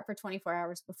in your cart for 24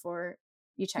 hours before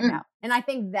you check out. And I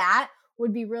think that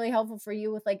would be really helpful for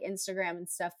you with like Instagram and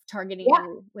stuff targeting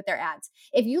you with their ads.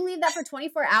 If you leave that for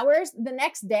 24 hours, the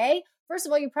next day, first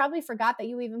of all, you probably forgot that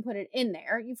you even put it in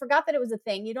there. You forgot that it was a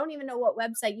thing. You don't even know what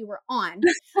website you were on.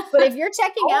 But if you're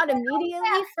checking out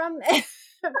immediately from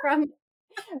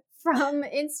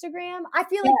Instagram, I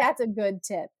feel like that's a good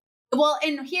tip. Well,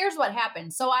 and here's what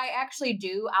happens. So I actually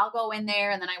I'll go in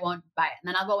there and then I won't buy it. And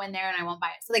then I'll go in there and I won't buy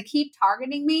it. So they keep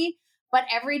targeting me. But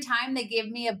every time they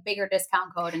give me a bigger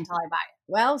discount code until I buy it.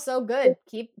 Well, so good.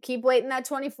 Keep waiting that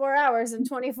 24 hours and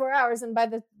 24 hours. And by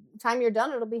the time you're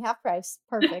done, it'll be half price.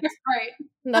 Perfect. Right.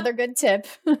 Another good tip.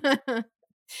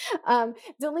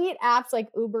 Delete apps like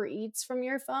Uber Eats from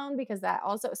your phone, because that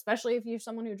also, especially if you're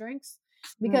someone who drinks,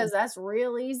 because that's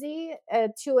real easy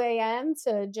at 2 a.m.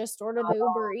 to just order the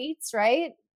Uber Eats,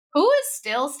 right? Who is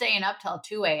still staying up till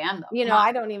 2 a.m. though?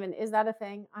 I don't even, is that a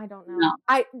thing? I don't know.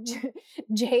 No.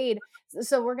 Jade.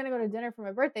 So we're going to go to dinner for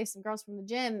my birthday, some girls from the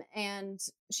gym. And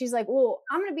she's like, well,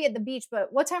 I'm going to be at the beach,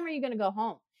 but what time are you going to go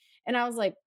home? And I was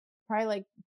like, probably like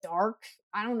dark.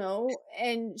 I don't know.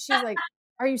 And she's like,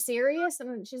 are you serious?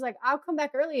 And she's like, I'll come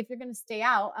back early if you're going to stay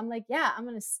out. I'm like, yeah, I'm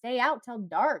going to stay out till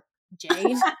dark,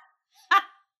 Jade.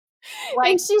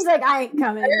 And she's like, I ain't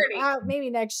coming. Maybe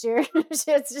next year. It's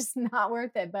just not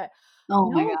worth it. But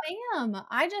damn.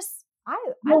 I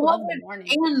love the morning.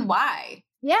 And why?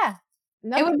 Yeah.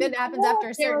 Nothing good happens after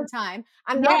a certain time.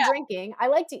 I'm not drinking. I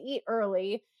like to eat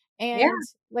early. And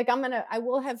like, I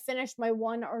will have finished my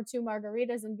 1 or 2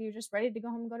 margaritas and be just ready to go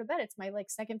home and go to bed. It's my like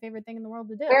second favorite thing in the world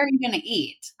to do. Where are you going to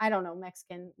eat? I don't know.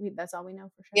 Mexican. That's all we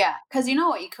know for sure. Yeah. Cause you know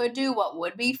what you could do, what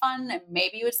would be fun, and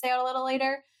maybe you would stay out a little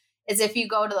later, is if you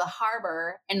go to the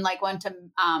harbor and like went to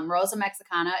Rosa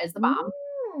Mexicana is the bomb.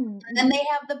 And then they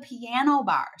have the piano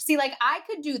bar. See, like I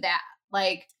could do that.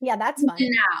 Like, yeah, that's fun.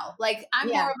 Now, like I'm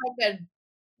more of like a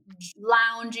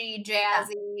loungy,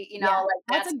 jazzy, you know,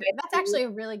 like that's actually a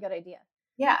really good idea.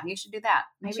 Yeah, you should do that.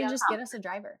 Maybe I should just get us a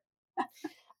driver.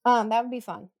 That would be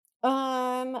fun.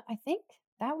 I think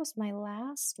that was my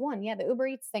last one. Yeah, the Uber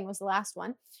Eats thing was the last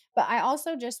one. But I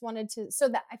also just wanted to, so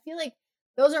that I feel like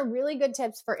those are really good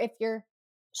tips for if you're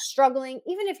struggling,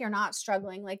 even if you're not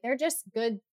struggling, like they're just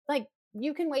good. Like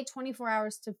you can wait 24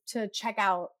 hours to check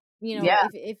out, you know,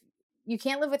 if you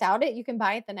can't live without it, you can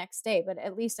buy it the next day. But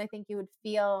at least I think you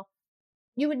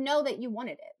would know that you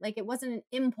wanted it. Like it wasn't an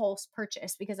impulse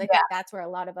purchase, because I think that's where a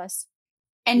lot of us.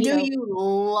 And do you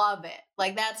love it?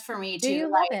 Like that's for me too. Do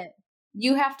you love it?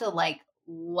 You have to like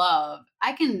love.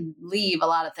 I can leave a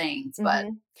lot of things, but.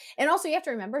 And also you have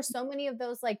to remember so many of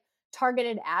those like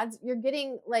targeted ads, you're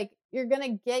getting like, you're going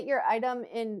to get your item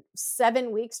in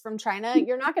 7 weeks from China.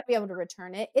 You're not going to be able to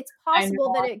return it. It's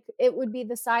possible that it would be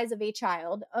the size of a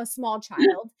small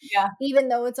child, even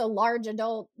though it's a large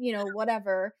adult, you know,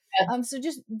 whatever. Yeah. So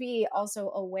just be also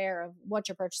aware of what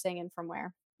you're purchasing and from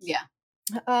where. Yeah.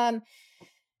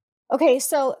 Okay.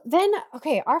 So then,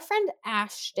 our friend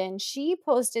Ashton, she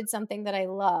posted something that I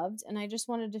loved, and I just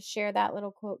wanted to share that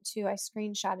little quote too. I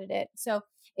screenshotted it. So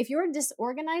if you're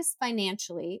disorganized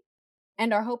financially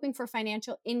and are hoping for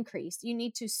financial increase, you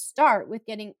need to start with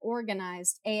getting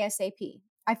organized ASAP.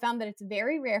 I found that it's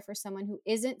very rare for someone who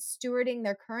isn't stewarding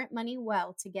their current money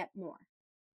well to get more.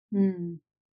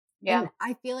 Yeah. And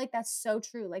I feel like that's so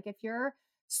true. Like if you're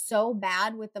so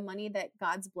bad with the money that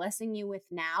God's blessing you with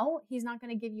now, he's not going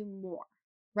to give you more,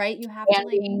 right? You have to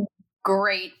being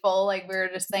grateful. Like we were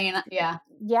just saying. Yeah.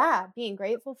 Yeah. Being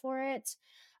grateful for it.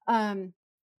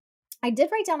 I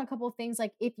did write down a couple of things.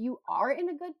 Like if you are in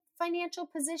a good financial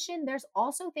position, there's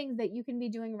also things that you can be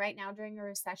doing right now during a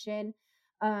recession,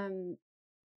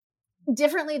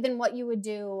 differently than what you would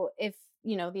do if,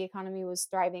 you know, the economy was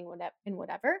thriving in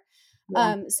whatever.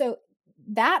 Yeah. So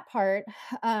that part,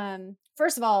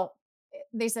 first of all,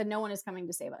 they said no one is coming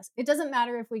to save us. It doesn't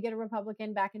matter if we get a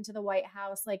Republican back into the White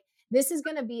House. Like this is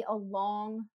going to be a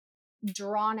long,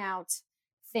 drawn out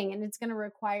thing, and it's going to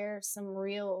require some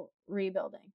real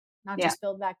rebuilding, not just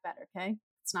build back better. Okay.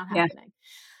 It's not happening.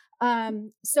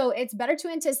 So it's better to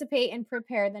anticipate and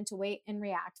prepare than to wait and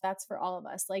react. That's for all of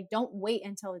us. Like, don't wait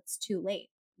until it's too late.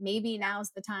 Maybe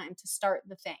now's the time to start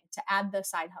the thing, to add the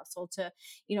side hustle, to,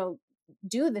 you know,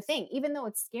 do the thing, even though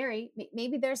it's scary.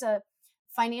 Maybe there's a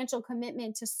financial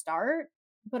commitment to start,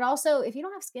 but also if you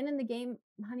don't have skin in the game,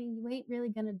 honey, you ain't really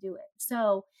going to do it.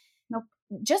 So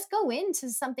just go into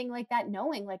something like that,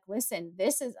 knowing like, listen,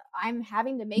 I'm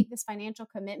having to make this financial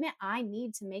commitment. I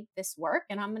need to make this work,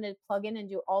 and I'm going to plug in and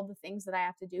do all the things that I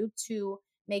have to do to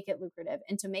make it lucrative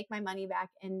and to make my money back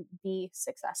and be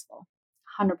successful.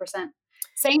 100%.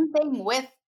 Same thing with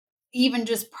even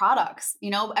just products.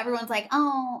 You know, everyone's like,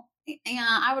 oh, yeah,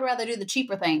 I would rather do the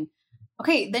cheaper thing.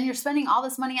 Okay, then you're spending all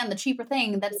this money on the cheaper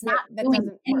thing that's not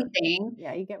doing anything. Work.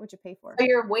 Yeah, you get what you pay for. So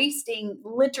you're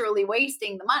literally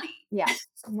wasting the money. Yeah,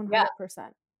 100%.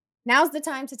 Now's the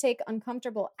time to take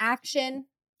uncomfortable action,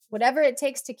 whatever it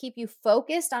takes to keep you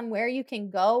focused on where you can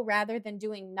go rather than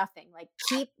doing nothing. Like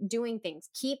keep doing things,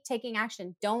 keep taking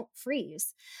action, don't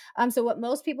freeze. So what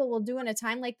most people will do in a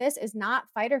time like this is not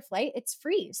fight or flight, it's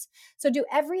freeze. So do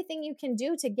everything you can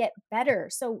do to get better.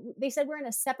 So they said we're in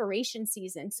a separation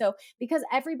season. So because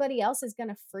everybody else is going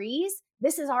to freeze,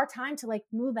 this is our time to like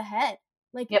move ahead.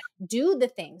 Like do the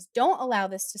things. Don't allow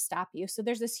this to stop you. So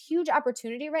there's this huge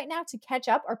opportunity right now to catch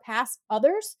up or pass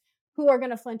others who are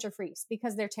going to flinch or freeze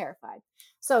because they're terrified.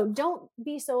 So don't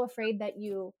be so afraid that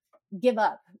you give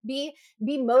up. Be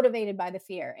motivated by the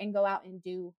fear and go out and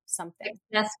do something.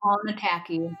 Successful and attack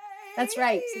you. That's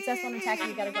right. Successful and attack you.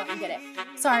 You got to go out and get it.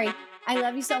 Sorry. I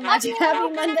love you so much.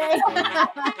 Happy Monday.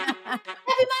 Happy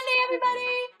Monday, everybody.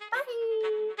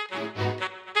 Bye.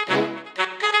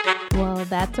 Well,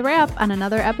 that's a wrap on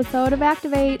another episode of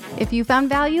Activate. If you found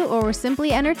value or were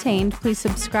simply entertained, please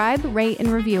subscribe, rate, and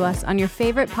review us on your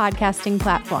favorite podcasting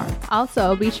platform.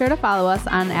 Also, be sure to follow us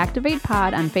on Activate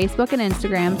Pod on Facebook and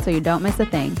Instagram so you don't miss a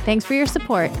thing. Thanks for your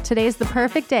support. Today is the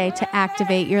perfect day to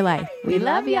activate your life. We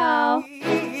love y'all.